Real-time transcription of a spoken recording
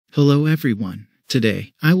Hello everyone.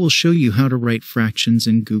 Today, I will show you how to write fractions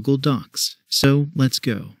in Google Docs. So, let's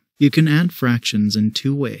go. You can add fractions in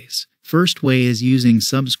two ways. First way is using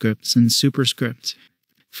subscripts and superscripts.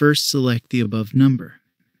 First, select the above number.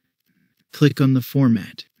 Click on the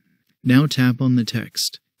format. Now tap on the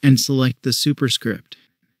text and select the superscript.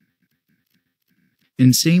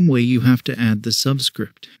 In same way, you have to add the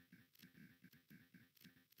subscript.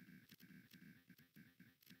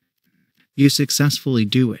 You successfully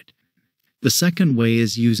do it. The second way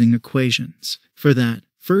is using equations. For that,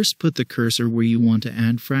 first put the cursor where you want to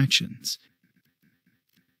add fractions.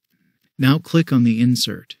 Now click on the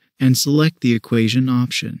insert and select the equation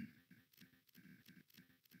option.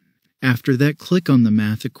 After that, click on the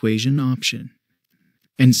math equation option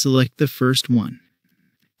and select the first one.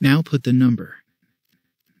 Now put the number.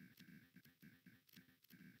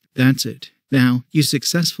 That's it. Now, you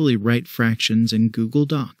successfully write fractions in Google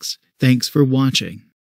Docs. Thanks for watching.